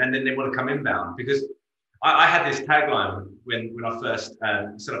 Okay. And then they want to come inbound, because I had this tagline when I first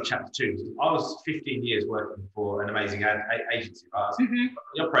set up Chapter 2. I was 15 years working for an amazing agency. I was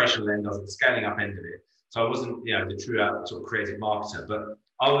the operational end, I was the scaling up end of it. So I wasn't, the true sort of creative marketer, but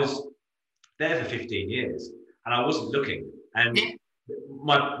I was there for 15 years and I wasn't looking. And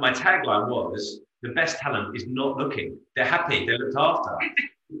my tagline was, the best talent is not looking. They're happy, they're looked after.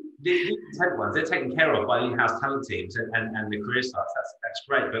 The intent ones, they're taken care of by in-house talent teams and the career sites. That's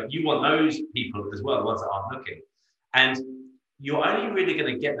great, but you want those people as well, the ones that aren't looking. And you're only really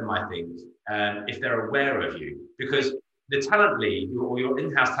going to get them, I think, if they're aware of you, because the talent lead or your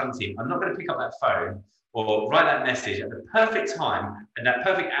in-house talent team are not going to pick up that phone or write that message at the perfect time and that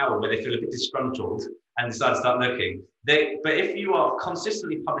perfect hour where they feel a bit disgruntled and decide to start looking. But if you are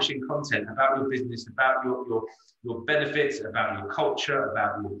consistently publishing content about your business, about your benefits, about your culture,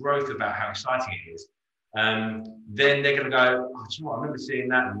 about your growth, about how exciting it is, then they're going to go, oh, do you know what? I remember seeing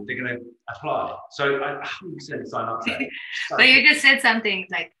that, and they're going to apply. So I 100% sign up to that. But you just said something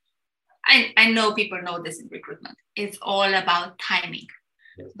like, I know people know this in recruitment. It's all about timing.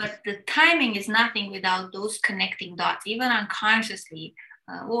 Yes. But the timing is nothing without those connecting dots, even unconsciously.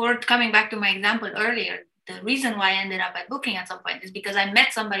 Or coming back to my example earlier, the reason why I ended up at Booking at some point is because I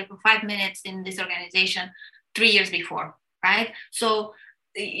met somebody for 5 minutes in this organization 3 years before, right? So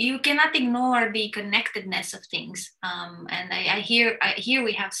you cannot ignore the connectedness of things. And I hear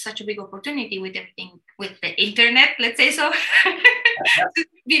we have such a big opportunity with everything, with the internet, let's say so.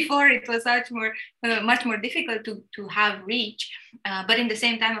 Before it was much more difficult to have reach. But in the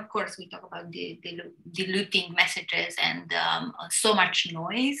same time, of course, we talk about diluting messages and so much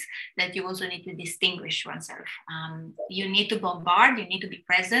noise that you also need to distinguish oneself. You need to bombard, you need to be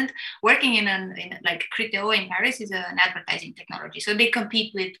present. Working in like Criteo in Paris is an advertising technology. So they compete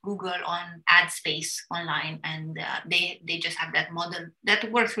with Google on ad space online, and they just have that model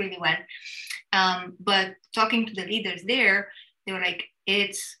that works really well. But talking to the leaders there, they were like,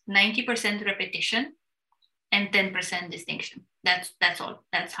 it's 90% repetition and 10% distinction. That's all.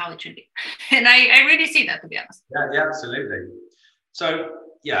 That's how it should be. And I really see that, to be honest. Yeah, absolutely. So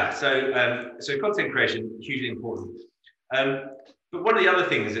content creation, hugely important. But one of the other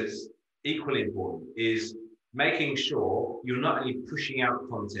things that's equally important is making sure you're not only pushing out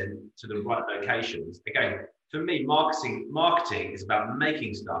content to the right locations. Again, for me, marketing is about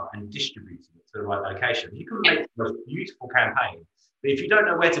making stuff and distributing it to the right location. You can make the most beautiful campaign, but if you don't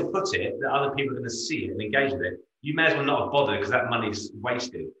know where to put it, that other people are going to see it and engage with it, you may as well not have bothered, because that money's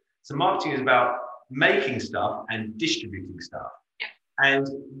wasted. So marketing is about making stuff and distributing stuff. Yeah. And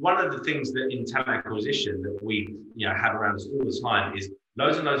one of the things that in talent acquisition that we have around us all the time is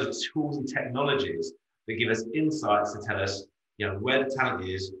loads and loads of tools and technologies that give us insights to tell us where the talent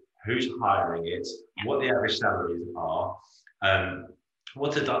is, who's hiring it, what the average salaries are,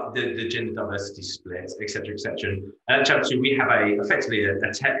 what's the gender diversity split, etc., etc. And at Chapter 2, we have effectively a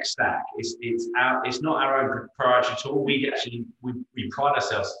tech stack. It's not our own proprietary tool. We pride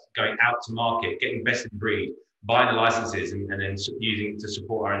ourselves going out to market, getting best in breed, buying the licenses, and then using it to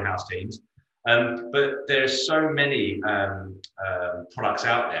support our in-house teams. But there's so many products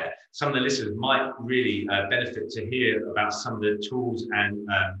out there. Some of the listeners might really benefit to hear about some of the tools and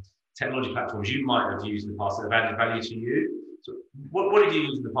technology platforms you might have used in the past that have added value to you. So what have you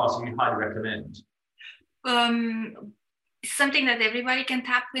used in the past that you highly recommend? Something that everybody can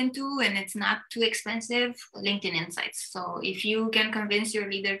tap into and it's not too expensive, LinkedIn Insights. So if you can convince your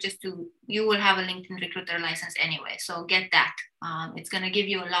leader you will have a LinkedIn recruiter license anyway. So get that. It's going to give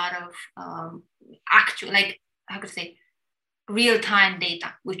you a lot of real-time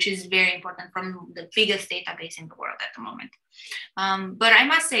data, which is very important from the biggest database in the world at the moment. But I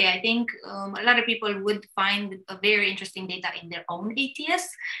must say, I think a lot of people would find a very interesting data in their own ATS,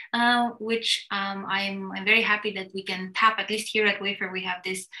 which I'm very happy that we can tap. At least here at Wayfair, we have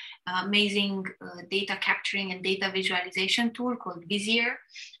this amazing data capturing and data visualization tool called Vizier.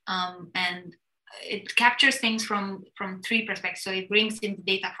 And it captures things from three perspectives. So it brings in the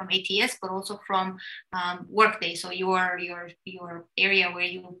data from ATS, but also from Workday. So your area where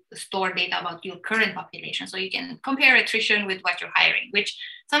you store data about your current population. So you can compare attrition with what you're hiring, which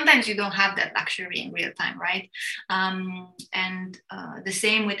sometimes you don't have that luxury in real time, right? And the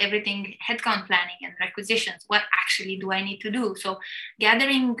same with everything, headcount planning and requisitions. What actually do I need to do? So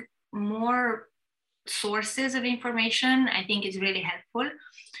gathering more sources of information, I think is really helpful.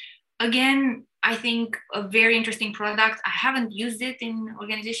 Again, I think a very interesting product. I haven't used it in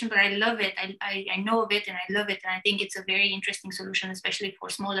organization, but I love it. I know of it and I love it. And I think it's a very interesting solution, especially for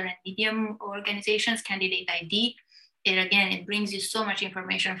smaller and medium organizations, Candidate ID. It brings you so much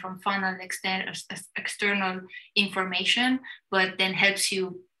information from funnel, external information, but then helps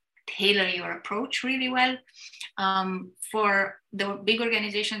you tailor your approach really well. For the big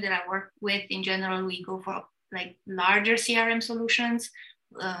organizations that I work with in general, we go for like larger CRM solutions.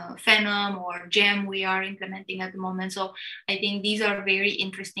 Phenom or Gem we are implementing at the moment. So I think these are very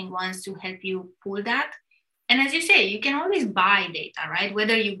interesting ones to help you pull that. And as you say, you can always buy data, right?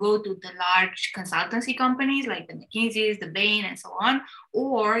 Whether you go to the large consultancy companies like the McKinsey's, the Bain, and so on,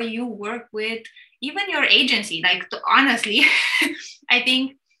 or you work with even your agency. Honestly, I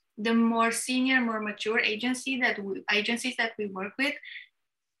think the more senior, more mature agencies that we work with,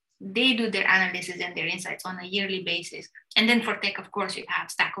 they do their analysis and their insights on a yearly basis. And then for tech, of course, you have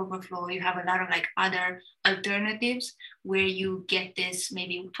Stack Overflow. You have a lot of other alternatives where you get this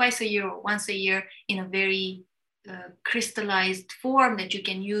maybe twice a year or once a year in a very crystallized form that you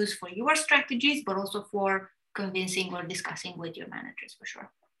can use for your strategies, but also for convincing or discussing with your managers for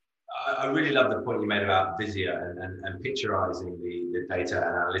sure. I really love the point you made about Vizier and picturizing the data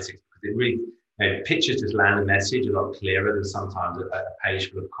and analytics, because it really, pictures just land a message a lot clearer than sometimes a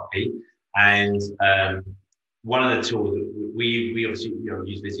page full of copy. And one of the tools that we obviously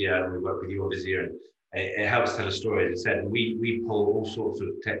use Vizier, and we work with you on Vizier, and it helps tell a story. As I said, we pull all sorts of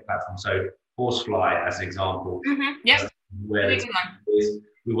tech platforms. So Horsefly, as an example, where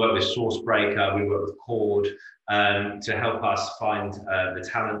we work with Sourcebreaker, we work with Cord to help us find the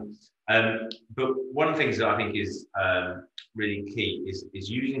talent. But one of the things that I think is really key is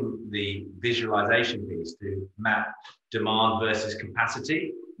using the visualization piece to map demand versus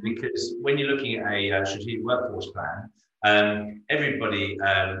capacity. Because when you're looking at a strategic workforce plan, everybody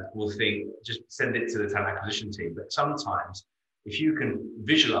will think, just send it to the talent acquisition team. But sometimes if you can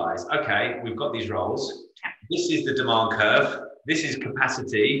visualize, okay, we've got these roles, this is the demand curve, this is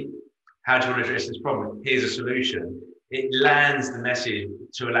capacity, how do you want to address this problem? Here's a solution. It lands the message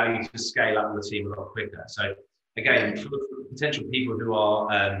to allow you to scale up your team a lot quicker. So again, for potential people who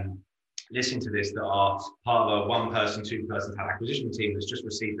are listening to this that are part of a one-person, two-person talent acquisition team that's just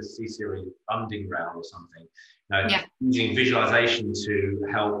received a C-Series funding round or something, using visualization to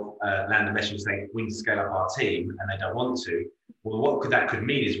help land a message saying we need to scale up our team and they don't want to. Well, what that could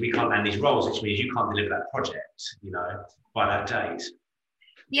mean is we can't land these roles, which means you can't deliver that project, by that date.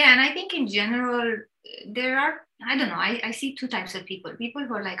 Yeah, and I think in general, there are, I don't know, I see two types of people. People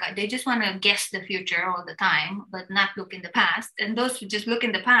who are they just want to guess the future all the time, but not look in the past. And those who just look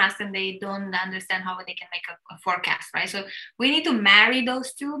in the past and they don't understand how they can make a forecast, right? So we need to marry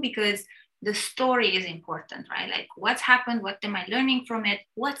those two because the story is important, right? What's happened, what am I learning from it?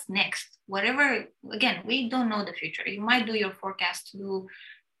 What's next? Whatever, again, we don't know the future. You might do your forecast to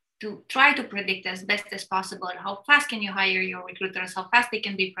try to predict as best as possible how fast can you hire your recruiters, how fast they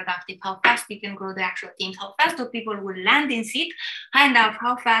can be productive, how fast you can grow the actual teams, how fast those people will land in seat, and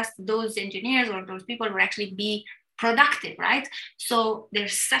how fast those engineers or those people will actually be productive, right? So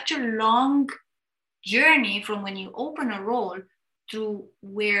there's such a long journey from when you open a role to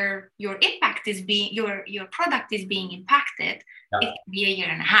where your impact is being, your product is being impacted. It can be 1.5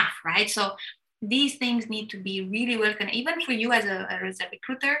 years, right? So these things need to be really well connected. Even for you as a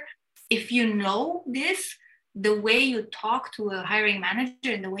recruiter, if you know this, the way you talk to a hiring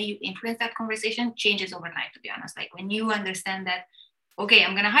manager and the way you influence that conversation changes overnight, to be honest. Like when you understand that, okay,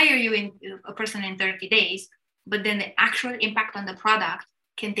 I'm going to hire you in a person in 30 days, but then the actual impact on the product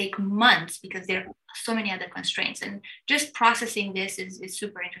can take months because there are so many other constraints. And just processing this is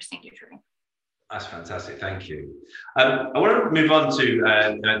super interesting usually. That's fantastic. Thank you. I want to move on to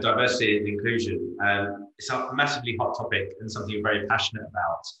diversity and inclusion. It's a massively hot topic and something you're very passionate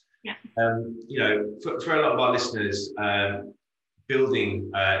about. Yeah. You know, for a lot of our listeners,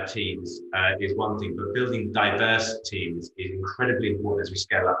 building teams is one thing, but building diverse teams is incredibly important as we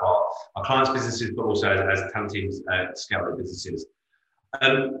scale up our clients' businesses, but also as talent teams scale their businesses.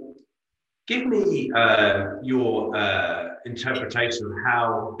 Give me your interpretation of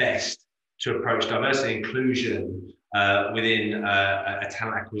how best to approach diversity and inclusion within a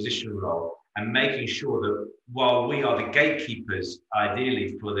talent acquisition role, and making sure that while we are the gatekeepers,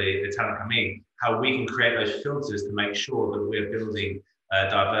 ideally for the talent coming in, how we can create those filters to make sure that we're building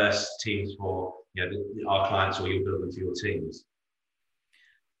diverse teams for our clients, or you're building for your teams.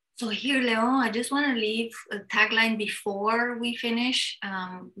 So here, Leon, I just want to leave a tagline before we finish.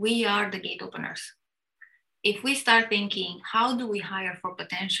 We are the gate openers. If we start thinking, how do we hire for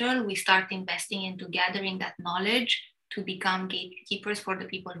potential? We start investing into gathering that knowledge to become gatekeepers for the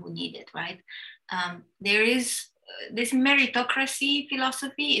people who need it, right? There is this meritocracy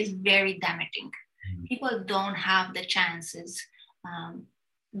philosophy is very damaging. People don't have the chances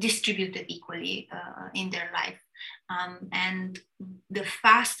distributed equally in their life. And the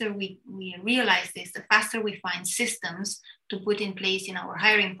faster we realize this, the faster we find systems to put in place in our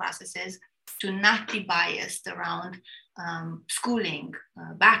hiring processes to not be biased around schooling,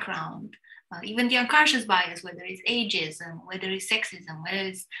 background, even the unconscious bias, whether it's ageism, whether it's sexism, whether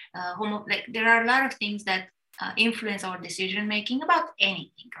it's there are a lot of things that influence our decision making about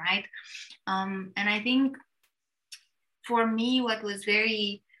anything, right? And I think for me, what was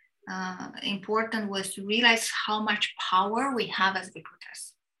very important was to realize how much power we have as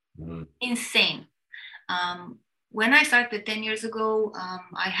recruiters. Mm-hmm. Insane. When I started 10 years ago,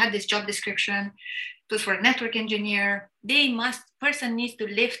 I had this job description. It was for a network engineer. Person needs to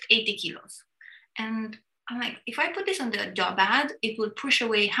lift 80 kilos. And I'm like, if I put this on the job ad, it will push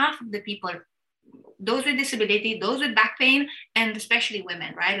away half of the people, those with disability, those with back pain, and especially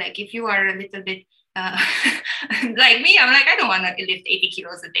women, right? Like if you are a little bit like me, I'm like, I don't want to lift 80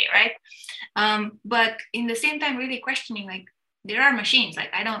 kilos a day, right? But in the same time, really questioning, like, there are machines, like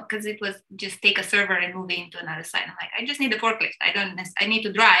I don't, because it was just take a server and move it into another site. I'm like, I just need a forklift. I need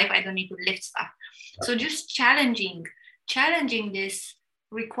to drive. I don't need to lift stuff. So just challenging this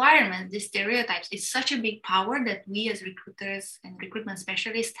requirement, these stereotypes is such a big power that we as recruiters and recruitment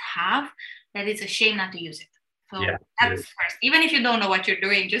specialists have, that it's a shame not to use it. So that's first. Even if you don't know what you're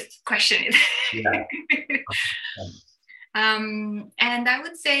doing, just question it. And I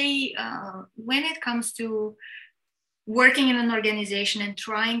would say when it comes to working in an organization and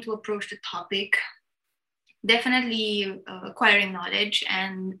trying to approach the topic, definitely acquiring knowledge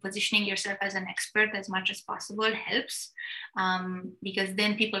and positioning yourself as an expert as much as possible helps, because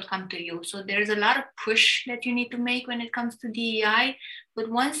then people come to you. So there's a lot of push that you need to make when it comes to DEI. But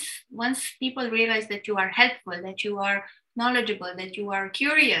once people realize that you are helpful, that you are knowledgeable, that you are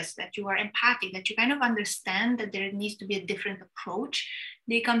curious, that you are empathic, that you kind of understand that there needs to be a different approach,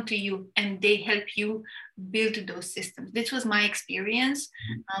 they come to you and they help you build those systems. This was my experience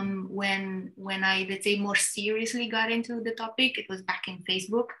when I, let's say, more seriously got into the topic. It was back in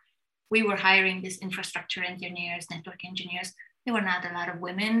Facebook. We were hiring these infrastructure engineers, network engineers. There were not a lot of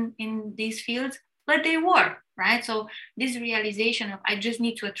women in these fields, but they were, right? So this realization of I just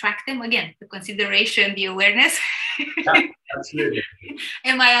need to attract them, again, the consideration, the awareness. Yeah, absolutely.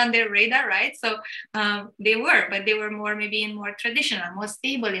 Am I on their radar, right? So they were, but they were more maybe in more traditional, more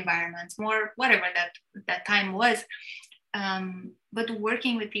stable environments, more whatever that time was. But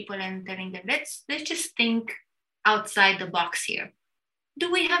working with people and telling them, let's just think outside the box here.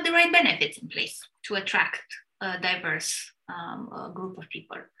 Do we have the right benefits in place to attract a diverse group of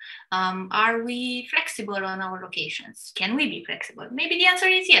people? Are we flexible on our locations? Can we be flexible? Maybe the answer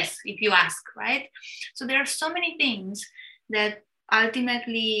is yes, if you ask, right? So there are so many things that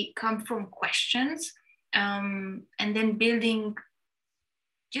ultimately come from questions, and then building,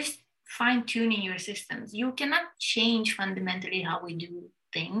 just fine-tuning your systems. You cannot change fundamentally how we do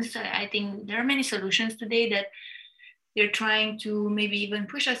things. I think there are many solutions today that they're trying to maybe even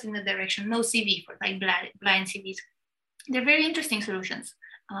push us in the direction, no CV, for like blind CVs. They're very interesting solutions.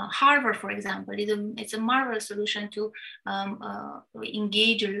 Harvard, for example, it's a marvelous solution to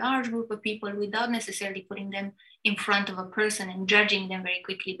engage a large group of people without necessarily putting them in front of a person and judging them very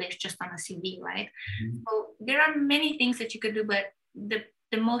quickly based just on a CV, right? Mm-hmm. So there are many things that you could do, but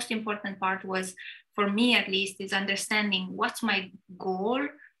the most important part was, for me at least, is understanding what's my goal.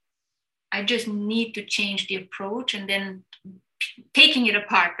 I just need to change the approach, and then taking it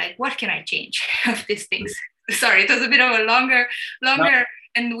apart, like what can I change of these things? Sorry, it was a bit of a longer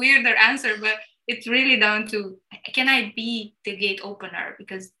and weirder answer, but it's really down to, can I be the gate opener?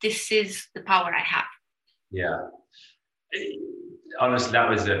 Because this is the power I have. Yeah. Honestly, that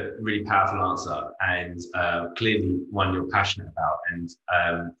was a really powerful answer, and clearly one you're passionate about. And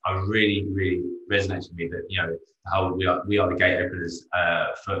I really, really resonates with me that, you know, how we are the gate openers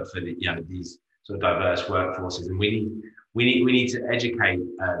for the, you know, these sort of diverse workforces, and we need to educate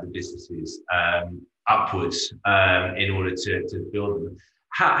the businesses upwards in order to build them.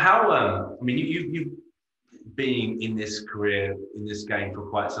 How I mean, you've been in this career, in this game for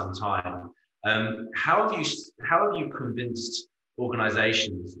quite some time. How have you convinced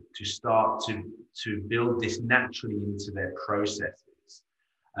organizations to start to build this naturally into their processes,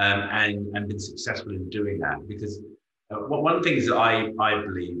 and been successful in doing that? Because one of the things that I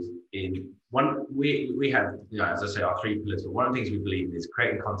believe in, we have, you know, as I say, our 3 pillars, but one of the things we believe in is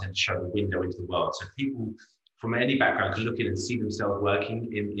creating content to show the window into the world, so people from any background can look in and see themselves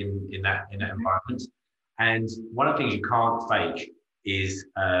working in that environment. And one of the things you can't fake is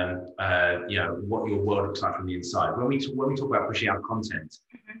you know, what your world looks like from the inside. When we talk about pushing out content,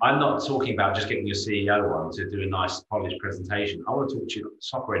 I'm not talking about just getting your CEO on to do a nice polished presentation. I want to talk to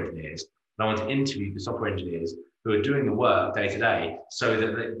software engineers, and I want to interview the software engineers who are doing the work day to day, so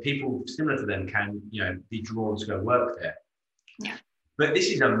that people similar to them can, you know, be drawn to go work there. Yeah. But this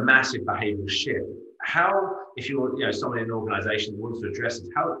is a massive behavioural shift. How, if you're, you know, someone in an organisation that wants to address this,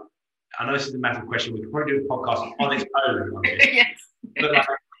 how, I know this is a massive question, we could probably do a podcast on its own on this. Yes. But like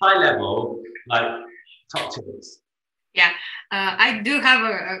high level, like top tips. Yeah, I do have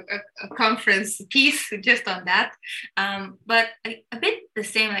a conference piece just on that, but a bit the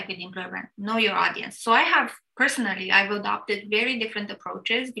same like with employment, know your audience. So I've adopted very different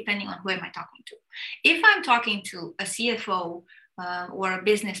approaches depending on who am I talking to. If I'm talking to a CFO or a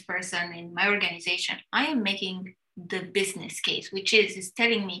business person in my organization, I am making the business case, which is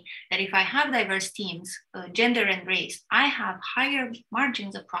telling me that if I have diverse teams, gender and race, I have higher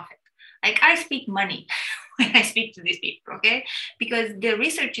margins of profit. Like, I speak money when I speak to these people, okay? Because the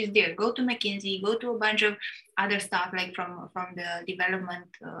research is there. Go to McKinsey, go to a bunch of other stuff, like from the development,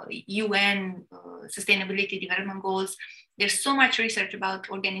 UN, sustainability development goals. There's so much research about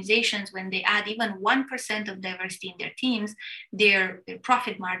organizations, when they add even 1% of diversity in their teams, their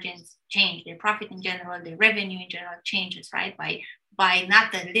profit margins change, their profit in general, their revenue in general changes, right? By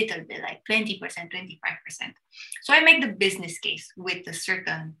not a little bit, like 20%, 25%. So I make the business case with a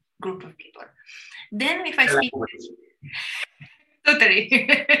certain group of people. Then if I speak, totally,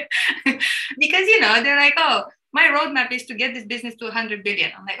 because, you know, they're like, oh, my roadmap is to get this business to 100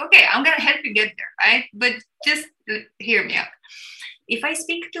 billion. I'm like, okay, I'm going to help you get there, right? But just hear me out. If I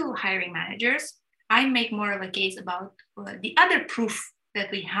speak to hiring managers, I make more of a case about the other proof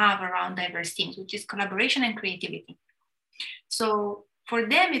that we have around diverse teams, which is collaboration and creativity. So for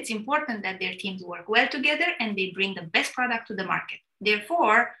them, it's important that their teams work well together and they bring the best product to the market.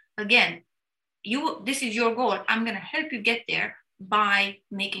 Therefore, again, this is your goal. I'm going to help you get there by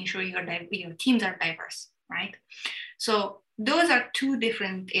making sure your teams are diverse, right? So those are 2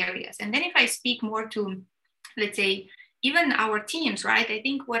 different areas. And then if I speak more to, let's say, even our teams, right? I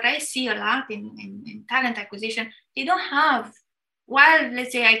think what I see a lot in talent acquisition, they don't have, while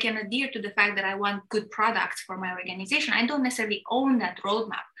let's say I can adhere to the fact that I want good products for my organization, I don't necessarily own that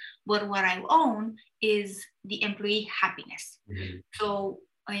roadmap. But what I own is the employee happiness. Mm-hmm. So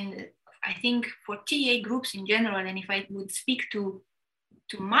I think for TA groups in general, and if I would speak to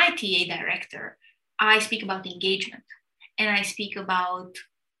my TA director, I speak about engagement, and I speak about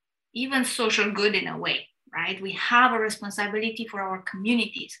even social good in a way, right? We have a responsibility for our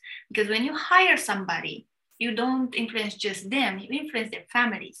communities, because when you hire somebody, you don't influence just them, you influence their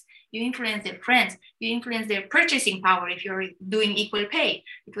families, you influence their friends, you influence their purchasing power if you're doing equal pay.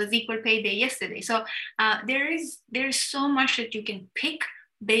 It was equal pay day yesterday. So there is so much that you can pick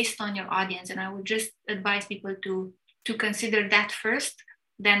based on your audience. And I would just advise people to consider that first,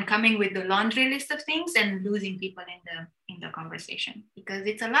 then coming with the laundry list of things and losing people in the conversation, because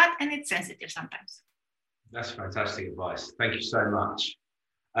it's a lot and it's sensitive sometimes. That's fantastic advice. Thank you so much.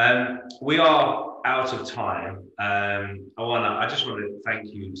 We are out of time. I just want to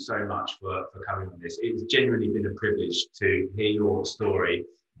thank you so much for coming on this. It's genuinely been a privilege to hear your story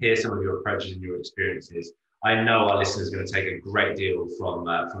hear some of your approaches and your experiences. I know our listeners are going to take a great deal from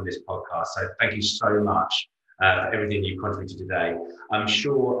this podcast. So thank you so much for everything you contributed today. I'm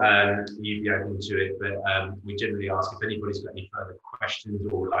sure you'd be open to it, but we generally ask if anybody's got any further questions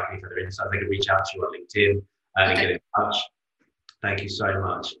or like any further insights, they can reach out to you on LinkedIn and get in touch. Thank you so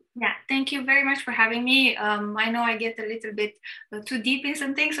much. Yeah, thank you very much for having me. I know I get a little bit too deep in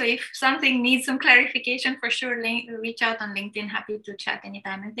some things, so if something needs some clarification, for sure, reach out on LinkedIn. Happy to chat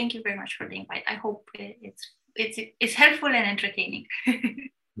anytime. And thank you very much for the invite. I hope it's helpful and entertaining.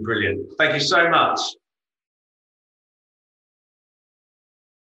 Brilliant. Thank you so much.